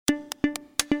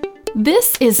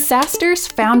This is SaaStr's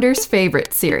Founders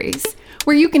Favorite series,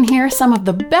 where you can hear some of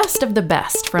the best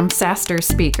from SaaStr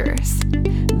speakers.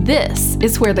 This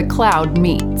is where the cloud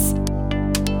meets.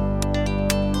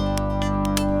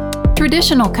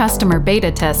 Traditional customer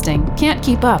beta testing can't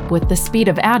keep up with the speed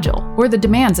of Agile or the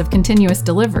demands of continuous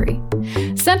delivery.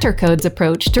 CenterCode's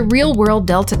approach to real-world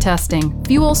Delta testing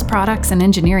fuels products and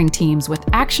engineering teams with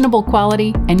actionable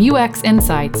quality and UX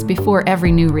insights before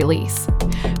every new release.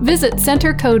 Visit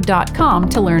centercode.com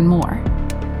to learn more.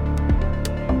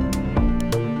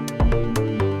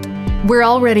 We're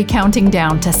already counting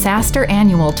down to SaaStr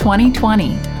Annual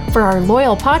 2020. For our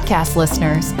loyal podcast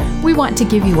listeners, we want to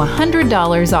give you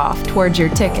 $100 off towards your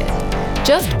ticket.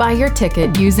 Just buy your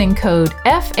ticket using code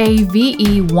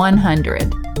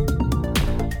FAVE100.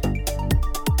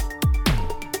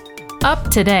 Up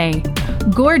today,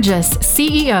 Gorgias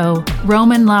CEO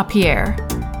Romain Lapeyre.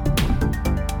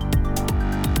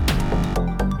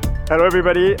 Hello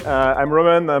everybody, I'm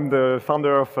Romain, I'm the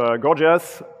founder of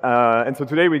Gorgias, and so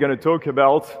today we're going to talk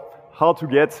about how to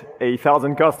get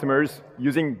 1,000 customers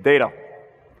using data.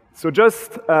 So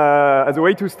just as a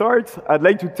way to start, I'd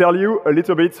like to tell you a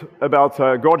little bit about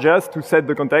Gorgias to set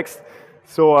the context.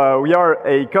 So we are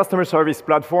a customer service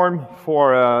platform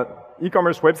for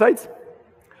e-commerce websites,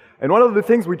 and one of the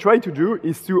things we try to do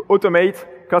is to automate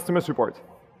customer support.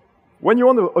 When you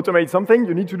want to automate something,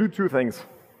 you need to do two things.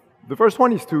 The first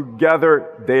one is to gather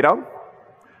data,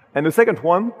 and the second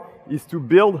one is to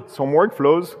build some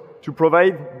workflows to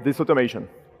provide this automation.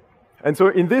 And so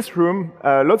in this room,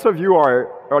 lots of you are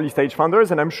early-stage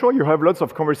founders, and I'm sure you have lots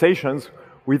of conversations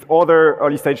with other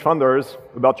early-stage founders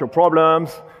about your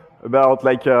problems, about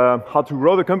how to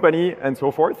grow the company, and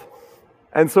so forth.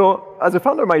 And so as a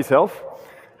founder myself,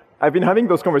 I've been having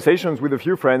those conversations with a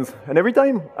few friends, and every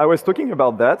time I was talking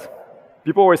about that,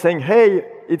 people were saying, hey,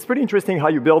 it's pretty interesting how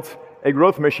you built a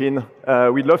growth machine.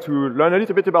 We'd love to learn a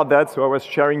little bit about that, so I was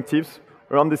sharing tips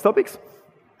around these topics.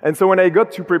 And so when I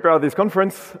got to prepare this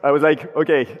conference, I was like,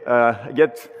 okay, I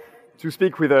get to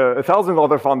speak with 1,000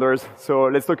 other founders, so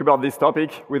let's talk about this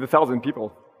topic with 1,000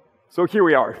 people. So here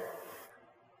we are.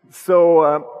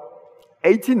 So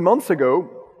 18 months ago,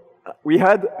 we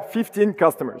had 15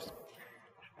 customers.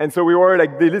 And so we were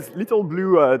like this little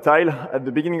blue tile at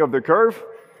the beginning of the curve.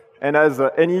 And as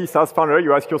any SaaS founder,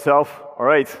 you ask yourself, all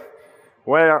right,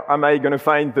 where am I going to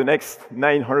find the next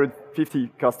 950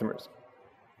 customers?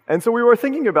 And so we were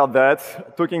thinking about that,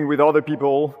 talking with other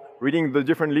people, reading the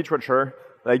different literature.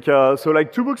 So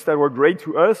two books that were great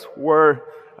to us were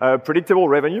Predictable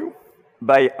Revenue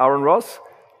by Aaron Ross,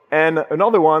 and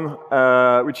another one,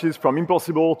 which is From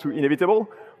Impossible to Inevitable,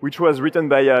 which was written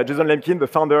by Jason Lemkin, the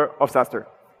founder of SaaStr.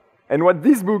 And what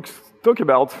these books talk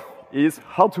about is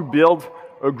how to build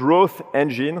a growth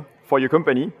engine for your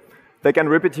company that can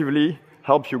repetitively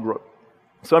help you grow.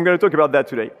 So I'm going to talk about that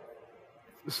today.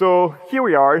 So here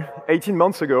we are, 18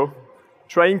 months ago,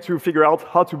 trying to figure out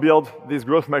how to build this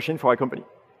growth machine for our company.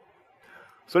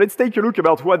 So let's take a look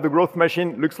about what the growth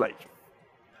machine looks like.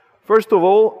 First of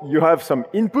all, you have some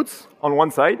inputs on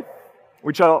one side,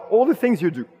 which are all the things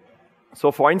you do. So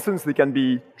for instance, they can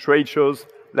be trade shows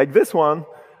like this one,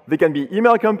 they can be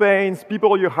email campaigns,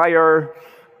 people you hire,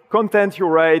 content you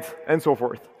write, and so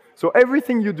forth. So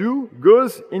everything you do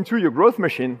goes into your growth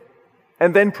machine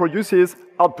and then produces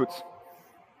outputs.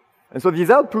 And so these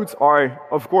outputs are,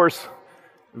 of course,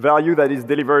 value that is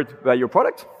delivered by your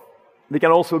product. They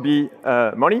can also be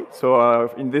money, so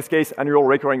in this case, annual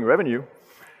recurring revenue.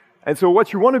 And so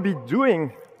what you want to be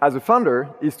doing as a founder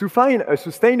is to find a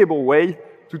sustainable way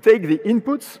to take the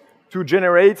inputs to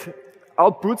generate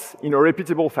outputs in a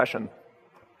repeatable fashion.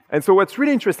 And so what's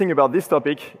really interesting about this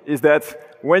topic is that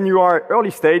when you are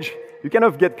early stage, you kind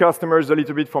of get customers a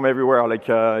little bit from everywhere.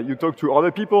 You talk to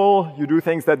other people, you do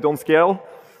things that don't scale,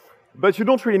 but you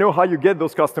don't really know how you get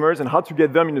those customers and how to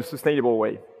get them in a sustainable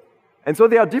way. And so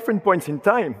there are different points in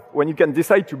time when you can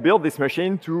decide to build this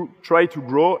machine to try to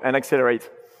grow and accelerate.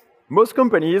 Most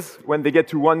companies, when they get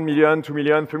to 1 million, 2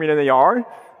 million, 3 million ARR,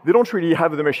 they don't really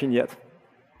have the machine yet.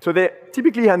 So they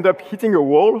typically end up hitting a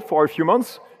wall for a few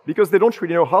months because they don't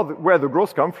really know where the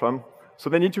growth comes from.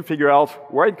 So they need to figure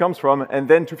out where it comes from and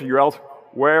then to figure out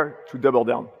where to double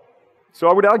down. So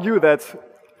I would argue that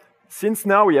since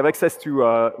now we have access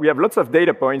to, we have lots of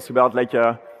data points about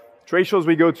trade shows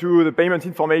we go to, the payment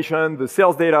information, the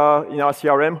sales data in our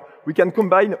CRM, we can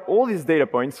combine all these data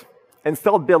points and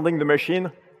start building the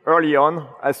machine early on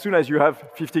as soon as you have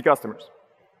 50 customers.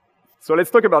 So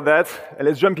let's talk about that, and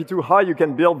let's jump into how you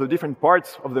can build the different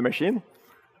parts of the machine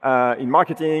in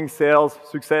marketing, sales,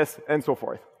 success, and so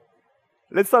forth.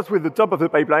 Let's start with the top of the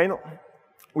pipeline,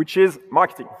 which is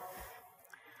marketing.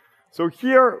 So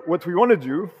here, what we want to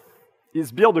do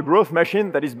is build a growth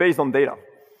machine that is based on data.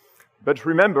 But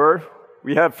remember,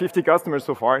 we have 50 customers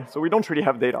so far, so we don't really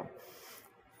have data.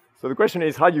 So the question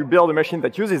is, how do you build a machine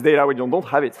that uses data when you don't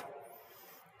have it?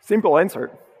 Simple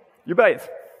answer, you buy it.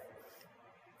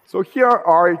 So here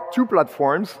are two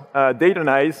platforms,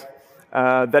 Datanize,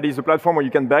 that is a platform where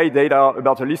you can buy data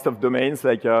about a list of domains,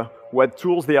 like what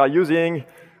tools they are using,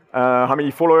 how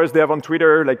many followers they have on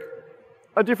Twitter, like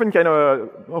a different kind of,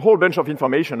 a whole bunch of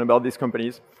information about these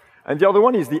companies. And the other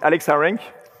one is the Alexa rank,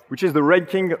 which is the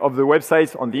ranking of the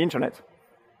websites on the internet.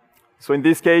 So in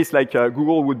this case, like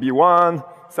Google would be 1,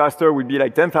 SaaStr would be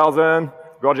like 10,000,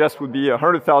 Gorgias would be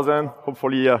 100,000,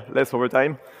 hopefully less over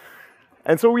time.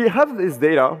 And so we have this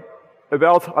data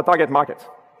about our target market.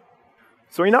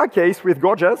 So in our case, with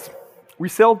Gorgias, we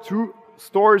sell to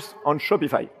stores on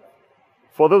Shopify.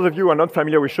 For those of you who are not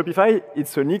familiar with Shopify,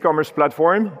 it's an e-commerce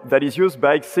platform that is used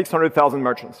by 600,000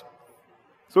 merchants.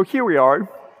 So here we are,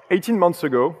 18 months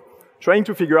ago, trying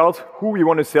to figure out who we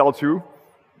want to sell to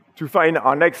find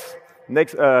our next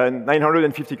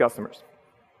 950 customers.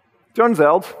 Turns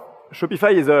out,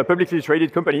 Shopify is a publicly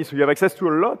traded company, so you have access to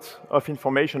a lot of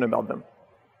information about them.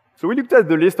 So we looked at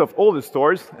the list of all the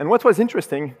stores, and what was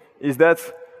interesting is that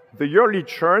the yearly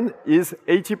churn is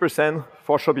 80%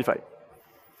 for Shopify.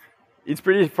 It's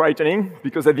pretty frightening,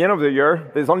 because at the end of the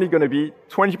year, there's only going to be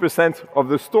 20% of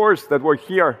the stores that were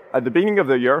here at the beginning of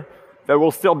the year that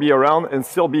will still be around and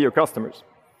still be your customers.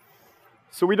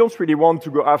 So we don't really want to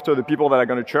go after the people that are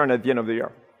going to churn at the end of the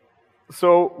year.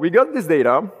 So we got this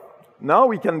data. Now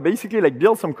we can basically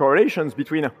build some correlations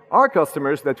between our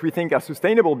customers that we think are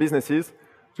sustainable businesses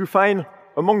to find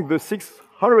among the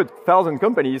 600,000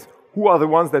 companies who are the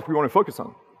ones that we want to focus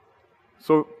on.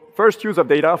 So first use of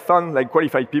data, fun,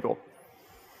 qualified people.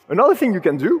 Another thing you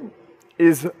can do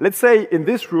is, let's say in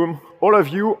this room, all of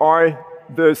you are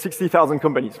the 60,000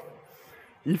 companies.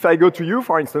 If I go to you,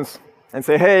 for instance, and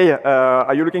say, hey,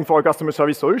 are you looking for a customer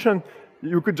service solution?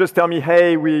 You could just tell me,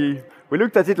 hey, we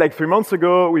looked at it 3 months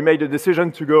ago. We made a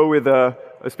decision to go with a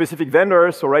specific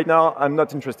vendor, so right now I'm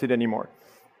not interested anymore.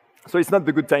 So it's not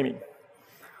the good timing.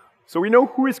 So we know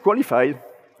who is qualified,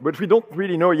 but we don't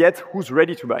really know yet who's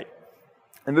ready to buy.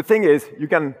 And the thing is, you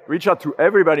can reach out to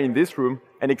everybody in this room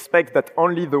and expect that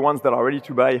only the ones that are ready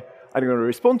to buy are going to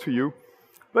respond to you,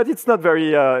 but it's not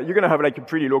very, you're going to have a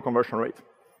pretty low conversion rate.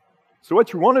 So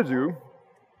what you want to do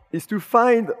is to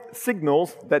find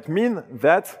signals that mean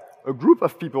that a group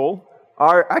of people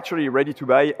are actually ready to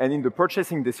buy and in the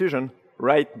purchasing decision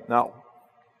right now.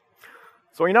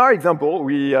 So in our example,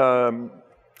 we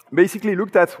basically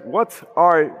looked at what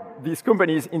are these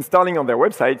companies installing on their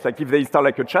website, if they install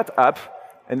a chat app,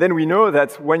 and then we know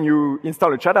that when you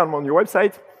install a chat app on your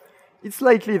website, it's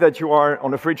likely that you are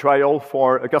on a free trial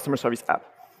for a customer service app.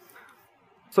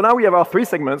 So now we have our 3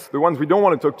 segments, the ones we don't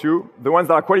want to talk to, the ones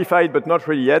that are qualified but not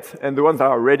ready yet, and the ones that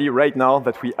are ready right now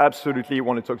that we absolutely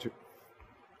want to talk to.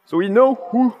 So we know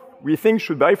who we think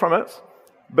should buy from us,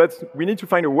 but we need to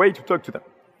find a way to talk to them.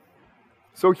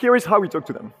 So here is how we talk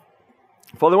to them.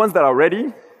 For the ones that are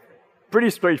ready, pretty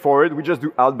straightforward. We just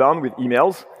do outbound with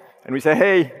emails, and we say,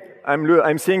 hey,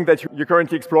 I'm seeing that you're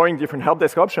currently exploring different help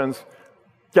desk options.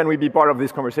 Can we be part of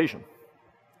this conversation?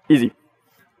 Easy.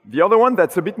 The other one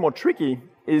that's a bit more tricky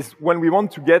is when we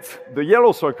want to get the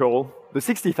yellow circle, the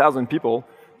 60,000 people,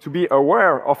 to be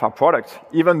aware of our product,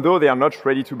 even though they are not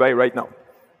ready to buy right now.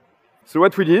 So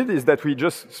what we did is that we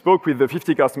just spoke with the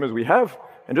 50 customers we have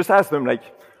and just asked them,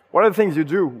 what are the things you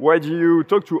do? Where do you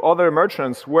talk to other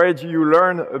merchants? Where do you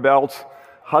learn about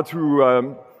how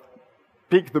to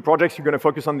pick the projects you're going to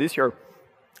focus on this year?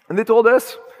 And they told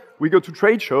us, we go to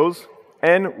trade shows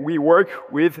and we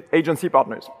work with agency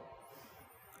partners.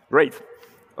 Great.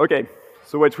 OK,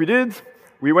 so what we did,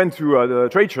 we went to the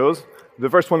trade shows. The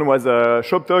first one was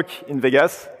Shop Talk in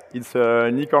Vegas. It's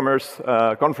an e-commerce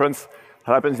conference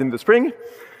that happens in the spring.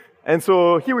 And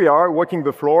so here we are, walking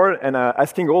the floor and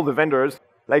asking all the vendors,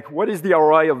 what is the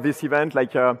ROI of this event?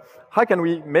 How can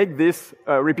we make this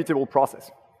a repeatable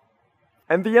process?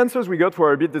 And the answers we got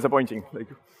were a bit disappointing.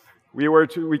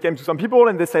 We came to some people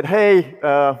and they said, hey,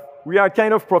 we are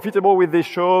kind of profitable with this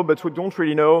show, but we don't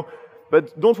really know.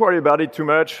 But don't worry about it too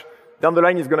much. Down the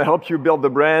line, it's going to help you build the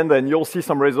brand, and you'll see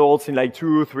some results in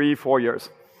 2, 3, 4 years.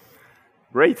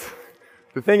 Great.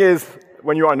 The thing is,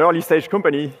 when you are an early-stage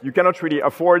company, you cannot really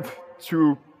afford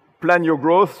to plan your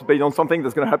growth based on something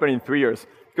that's going to happen in 3 years,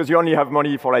 because you only have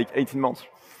money for 18 months.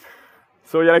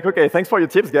 So you're OK, thanks for your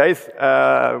tips, guys.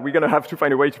 We're going to have to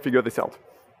find a way to figure this out.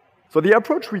 So the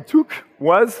approach we took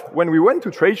was, when we went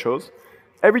to trade shows,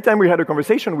 every time we had a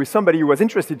conversation with somebody who was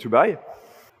interested to buy,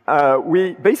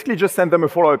 we basically just sent them a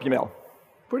follow-up email.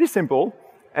 Pretty simple.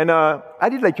 And I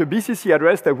did like a BCC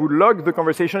address that would log the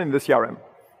conversation in the CRM.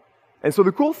 And so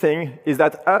the cool thing is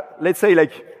that, let's say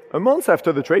like a month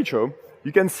after the trade show,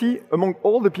 you can see among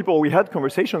all the people we had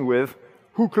conversation with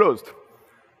who closed.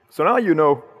 So now you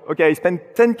know, okay, I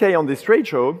spent 10K on this trade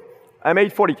show, I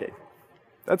made 40K.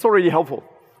 That's already helpful.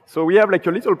 So we have like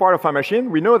a little part of our machine.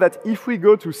 We know that if we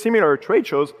go to similar trade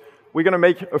shows, we're going to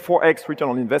make a 4x return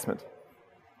on investment.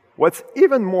 What's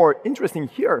even more interesting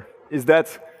here is that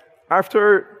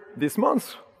after this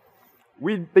month,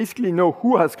 we basically know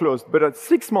who has closed. But at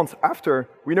 6 months after,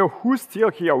 we know who's still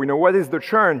here. We know what is the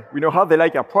churn. We know how they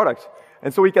like our product.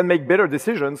 And so we can make better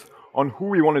decisions on who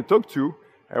we want to talk to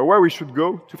and where we should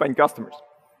go to find customers.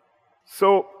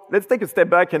 So let's take a step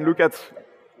back and look at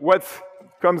what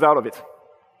comes out of it.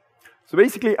 So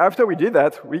basically, after we did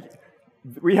that,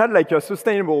 we had like a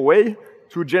sustainable way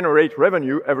to generate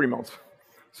revenue every month.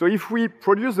 So if we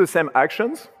produce the same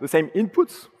actions, the same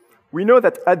inputs, we know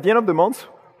that at the end of the month,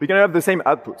 we can have the same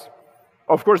outputs.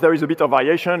 Of course, there is a bit of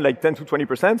variation, like 10 to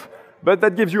 20%, but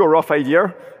that gives you a rough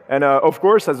idea. And of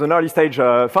course, as an early stage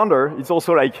founder, it's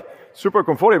also like super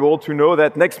comfortable to know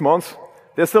that next month,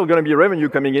 there's still going to be revenue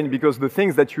coming in because the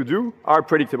things that you do are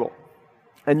predictable.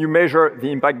 And you measure the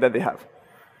impact that they have.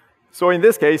 So in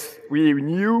this case, we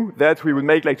knew that we would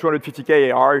make like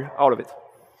 250K AR out of it.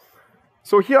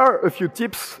 So here are a few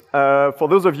tips for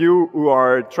those of you who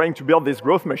are trying to build this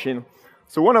growth machine.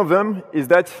 So one of them is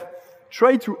that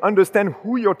try to understand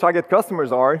who your target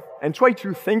customers are and try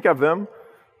to think of them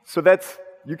so that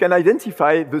you can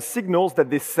identify the signals that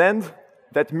they send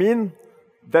that mean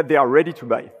that they are ready to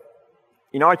buy.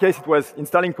 In our case, it was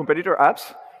installing competitor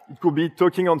apps. It could be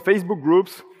talking on Facebook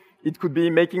groups. It could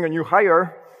be making a new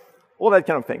hire, all that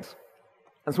kind of things.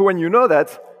 And so when you know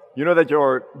that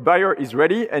your buyer is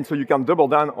ready, and so you can double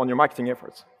down on your marketing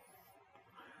efforts.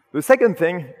 The second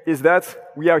thing is that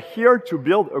we are here to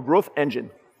build a growth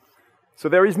engine. So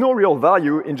there is no real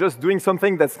value in just doing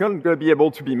something that's not going to be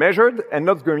able to be measured and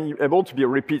not going to be able to be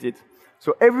repeated.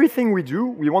 So everything we do,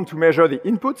 we want to measure the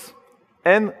inputs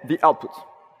and the outputs.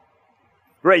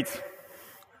 Great.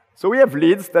 So we have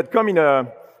leads that come in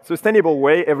a sustainable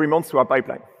way every month to our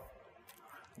pipeline.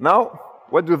 Now,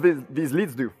 what do these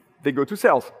leads do? They go to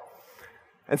sales.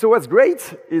 And so what's great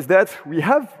is that we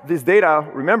have this data,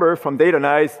 remember, from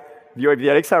Datanyze, the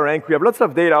Alexa rank, we have lots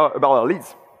of data about our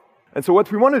leads. And so what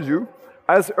we want to do,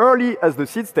 as early as the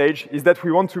seed stage, is that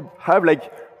we want to have like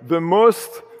the most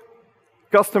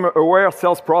customer-aware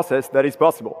sales process that is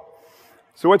possible.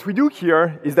 So what we do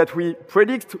here is that we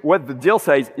predict what the deal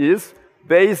size is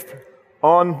based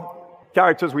on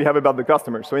characters we have about the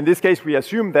customer. So in this case, we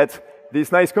assume that this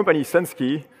nice company,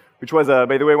 Sunski, which was,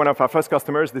 by the way, one of our first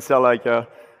customers, they sell like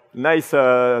nice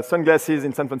sunglasses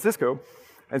in San Francisco.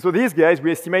 And so these guys,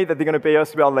 we estimate that they're going to pay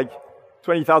us about like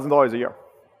 $20,000 a year.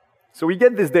 So we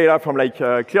get this data from like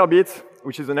Clearbit,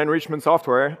 which is an enrichment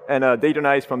software, and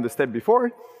Datanyze from the step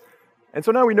before. And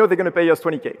so now we know they're going to pay us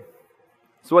 20K.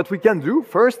 So what we can do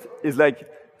first is like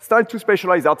start to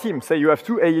specialize our team. Say you have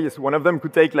two AEs. One of them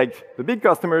could take like the big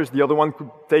customers. The other one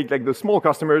could take like the small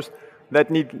customers that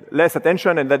need less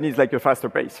attention and that needs like a faster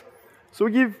pace. So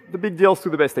we give the big deals to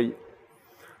the best AE.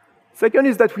 Second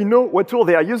is that we know what tool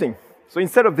they are using. So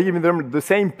instead of giving them the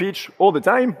same pitch all the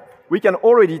time, we can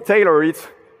already tailor it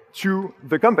to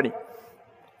the company.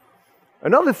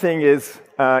 Another thing is,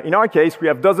 in our case, we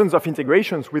have dozens of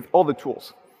integrations with all the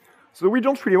tools. So we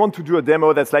don't really want to do a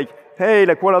demo that's like, hey,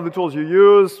 like what are the tools you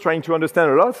use, trying to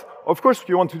understand a lot. Of course,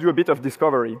 you want to do a bit of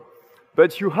discovery.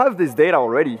 But you have this data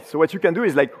already. So what you can do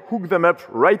is like hook them up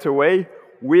right away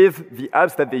with the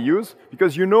apps that they use,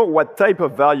 because you know what type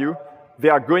of value they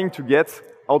are going to get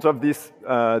out of this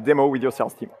demo with your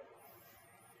sales team.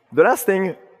 The last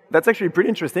thing that's actually pretty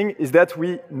interesting is that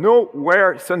we know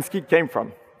where Sunski came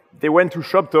from. They went to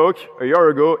Shop Talk a year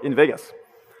ago in Vegas.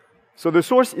 So the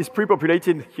source is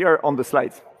pre-populated here on the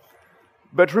slides.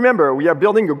 But remember, we are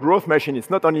building a growth machine. It's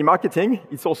not only marketing,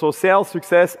 it's also sales,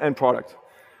 success, and product.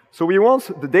 So we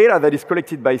want the data that is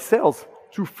collected by sales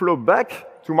to flow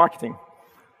back to marketing.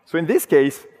 So in this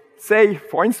case, say,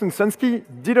 for instance, Sunski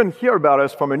didn't hear about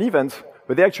us from an event,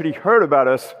 but they actually heard about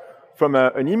us from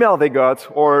an email they got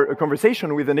or a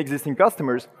conversation with an existing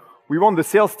customers. We want the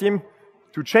sales team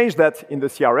to change that in the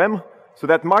CRM so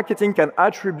that marketing can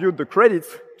attribute the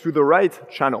credits to the right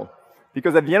channel.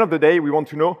 Because at the end of the day, we want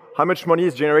to know how much money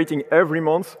is generating every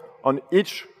month on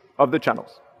each of the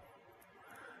channels.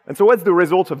 And so what's the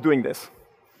result of doing this?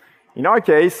 In our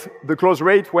case, the close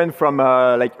rate went from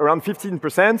like around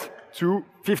 15% to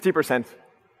 50%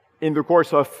 in the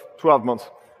course of 12 months.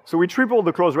 So we tripled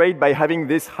the close rate by having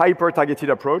this hyper-targeted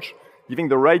approach giving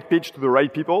the right pitch to the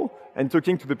right people, and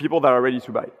talking to the people that are ready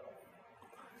to buy.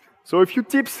 So a few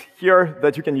tips here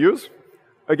that you can use.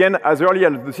 Again, as early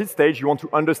as the seed stage, you want to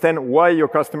understand why your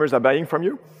customers are buying from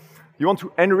you. You want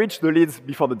to enrich the leads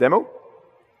before the demo.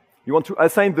 You want to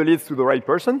assign the leads to the right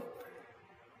person.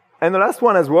 And the last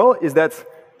one as well is that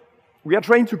we are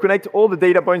trying to connect all the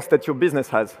data points that your business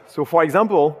has. So for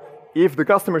example, if the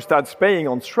customer starts paying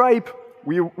on Stripe,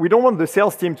 we don't want the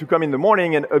sales team to come in the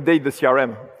morning and update the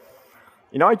CRM.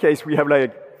 In our case, we have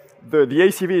like the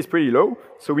ACV is pretty low,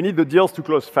 so we need the deals to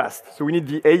close fast. So we need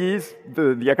the AEs,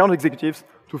 the account executives,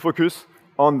 to focus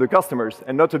on the customers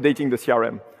and not updating the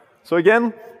CRM. So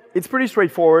again, it's pretty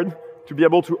straightforward to be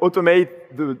able to automate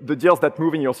the deals that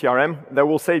move in your CRM. That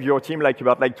will save your team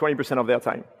about 20% of their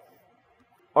time.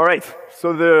 All right,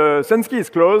 so the Sunsky is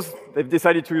closed. They've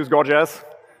decided to use Gorgias.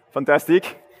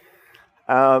 Fantastic.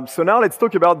 So now let's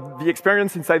talk about the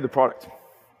experience inside the product.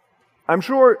 I'm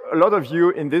sure a lot of you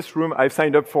in this room have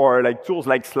signed up for tools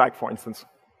like Slack, for instance.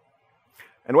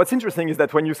 And what's interesting is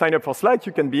that when you sign up for Slack,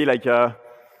 you can be like a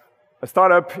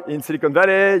startup in Silicon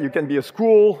Valley, you can be a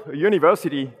school, a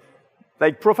university.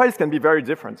 Profiles can be very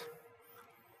different.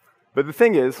 But the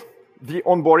thing is, the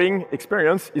onboarding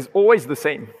experience is always the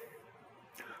same.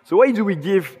 So why do we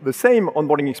give the same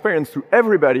onboarding experience to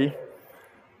everybody,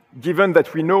 given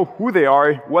that we know who they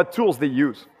are, what tools they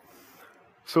use?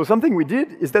 So something we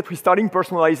did is that we started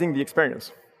personalizing the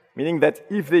experience, meaning that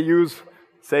if they use,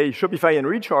 say, Shopify and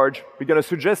Recharge, we're going to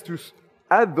suggest to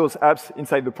add those apps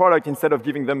inside the product instead of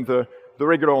giving them the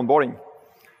regular onboarding.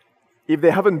 If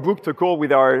they haven't booked a call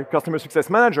with our customer success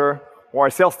manager or our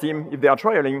sales team, if they are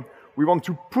trialing, we want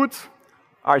to put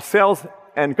our sales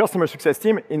and customer success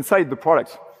team inside the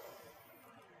product.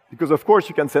 Because of course,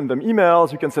 you can send them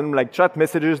emails, you can send them chat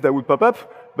messages that would pop up,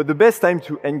 but the best time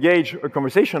to engage a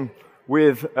conversation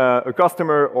with a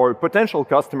customer or a potential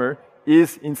customer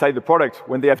is inside the product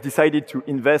when they have decided to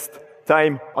invest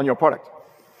time on your product.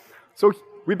 So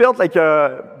we built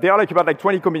there are about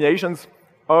 20 combinations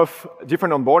of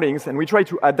different onboardings, and we try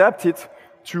to adapt it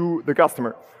to the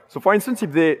customer. So for instance,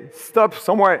 if they stop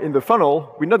somewhere in the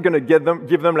funnel, we're not going to give them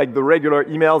the regular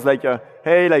emails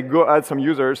hey, go add some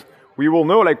users. We will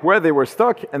know where they were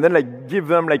stuck, and then give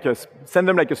them send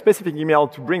them a specific email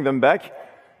to bring them back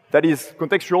that is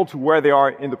contextual to where they are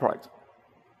in the product.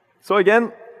 So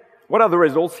again, what are the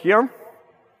results here?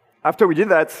 After we did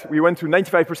that, we went to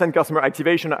 95% customer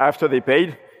activation after they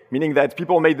paid, meaning that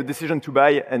people made the decision to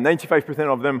buy, and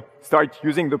 95% of them start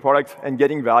using the product and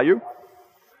getting value.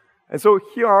 And so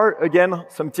here are, again,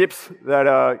 some tips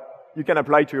that you can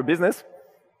apply to your business.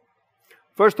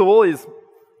 First of all is,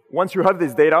 once you have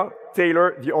this data,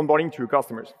 tailor the onboarding to your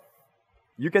customers.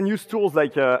 You can use tools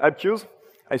like app queues.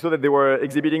 I saw that they were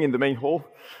exhibiting in the main hall,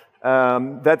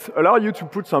 that allow you to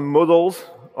put some modals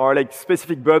or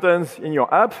specific buttons in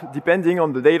your app, depending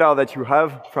on the data that you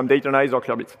have from Datanyze or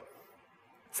Clearbit.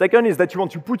 Second is that you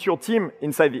want to put your team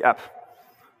inside the app.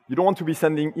 You don't want to be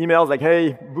sending emails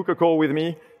hey, book a call with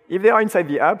me. If they are inside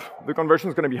the app, the conversion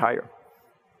is going to be higher.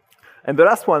 And the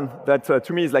last one that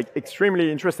to me is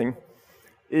extremely interesting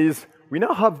is we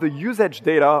now have the usage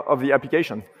data of the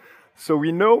application. So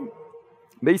we know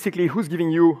basically who's giving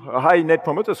you a high net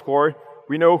promoter score.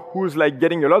 We know who's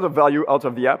getting a lot of value out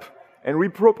of the app. And we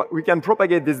can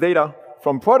propagate this data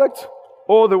from product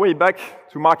all the way back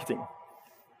to marketing.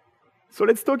 So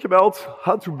let's talk about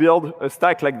how to build a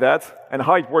stack like that and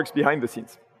how it works behind the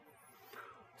scenes.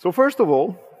 So first of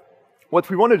all, what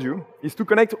we want to do is to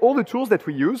connect all the tools that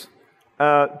we use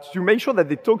to make sure that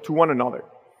they talk to one another.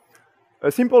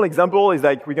 A simple example is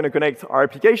we're going to connect our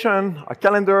application, our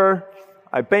calendar,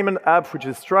 our payment app, which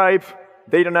is Stripe,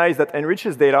 Datanyze that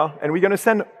enriches data, and we're going to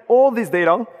send all this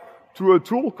data to a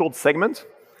tool called Segment.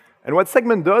 And what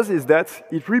Segment does is that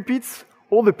it repeats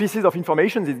all the pieces of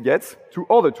information it gets to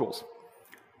other tools.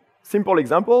 Simple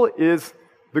example is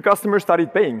the customer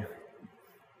started paying.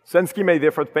 Sunsky made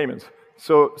their first payment.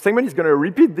 So Segment is going to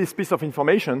repeat this piece of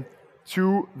information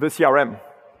to the CRM.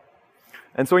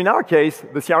 And so in our case,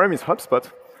 the CRM is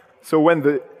HubSpot. So when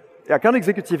the account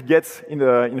executive gets in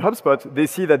HubSpot, they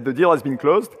see that the deal has been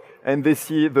closed, and they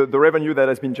see the revenue that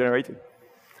has been generated.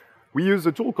 We use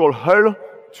a tool called Hull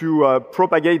to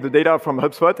propagate the data from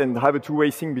HubSpot and have a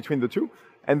two-way sync between the two.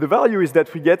 And the value is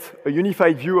that we get a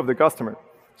unified view of the customer.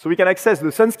 So we can access the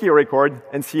Sunsky record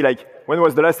and see when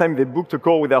was the last time they booked a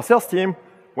call with our sales team,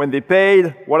 when they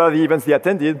paid, what are the events they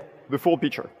attended, the full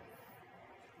picture.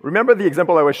 Remember the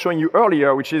example I was showing you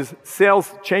earlier, which is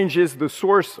sales changes the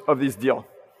source of this deal.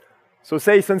 So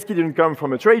say Sunsky didn't come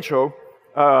from a trade show,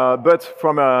 but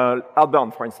from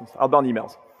outbound, for instance, outbound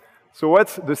emails. So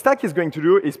what the stack is going to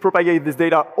do is propagate this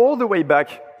data all the way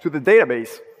back to the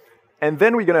database. And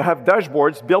then we're going to have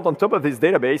dashboards built on top of this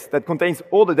database that contains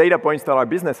all the data points that our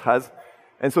business has.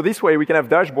 And so this way, we can have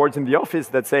dashboards in the office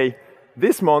that say,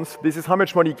 this month, this is how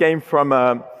much money came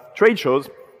from trade shows.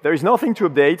 There is nothing to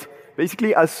update.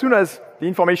 Basically, as soon as the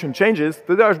information changes,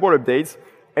 the dashboard updates,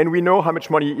 and we know how much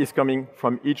money is coming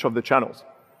from each of the channels.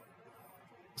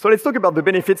 So let's talk about the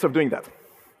benefits of doing that.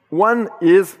 One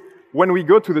is when we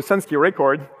go to the SaaStr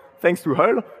record, thanks to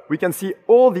Hull, we can see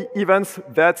all the events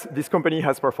that this company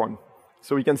has performed.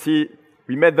 So we can see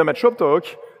we met them at ShopTalk,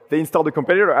 they installed a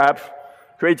competitor app,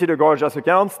 created a Gorgias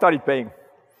account, started paying.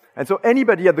 And so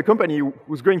anybody at the company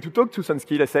who's going to talk to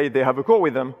SaaStr, let's say they have a call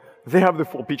with them, they have the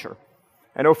full picture.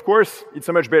 And of course, it's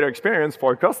a much better experience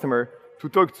for a customer to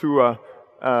talk to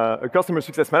a customer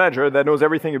success manager that knows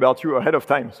everything about you ahead of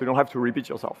time, so you don't have to repeat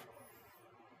yourself.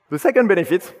 The second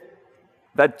benefit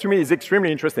that to me is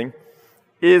extremely interesting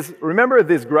is, remember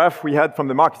this graph we had from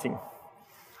the marketing.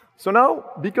 So now,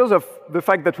 because of the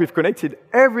fact that we've connected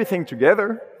everything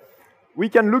together, we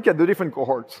can look at the different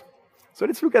cohorts. So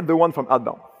let's look at the one from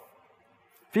outbound.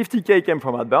 50K came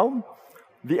from outbound.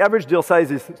 The average deal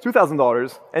size is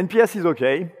 $2,000. NPS is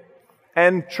OK.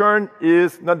 And churn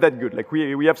is not that good. Like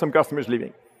we have some customers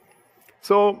leaving.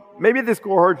 So maybe this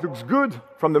cohort looks good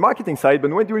from the marketing side,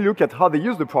 but when we look at how they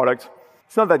use the product,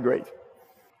 it's not that great.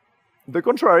 The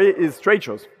contrary is trade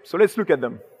shows. So let's look at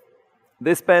them.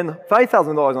 They spend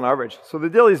 $5,000 on average, so the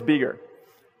deal is bigger.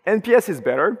 NPS is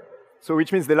better, so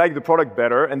which means they like the product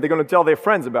better, and they're going to tell their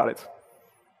friends about it.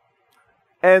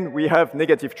 And we have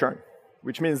negative churn,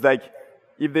 which means like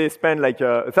if they spend like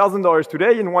 $1,000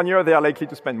 today, in 1 year they are likely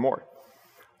to spend more.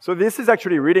 So this is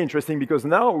actually really interesting because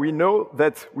now we know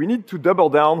that we need to double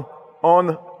down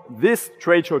on this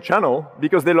trade show channel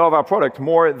because they love our product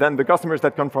more than the customers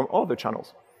that come from other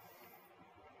channels.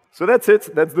 So that's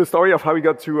it. That's the story of how we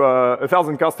got to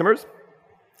 1,000 customers.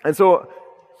 And so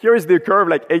here is the curve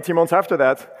like 18 months after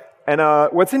that. And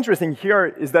what's interesting here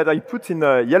is that I put in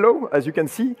yellow, as you can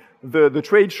see, the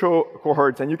trade show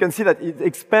cohorts. And you can see that it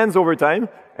expands over time.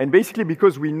 And basically,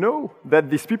 because we know that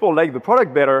these people like the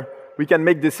product better, we can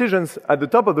make decisions at the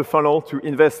top of the funnel to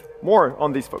invest more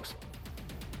on these folks.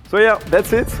 So yeah,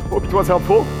 that's it. Hope it was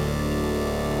helpful.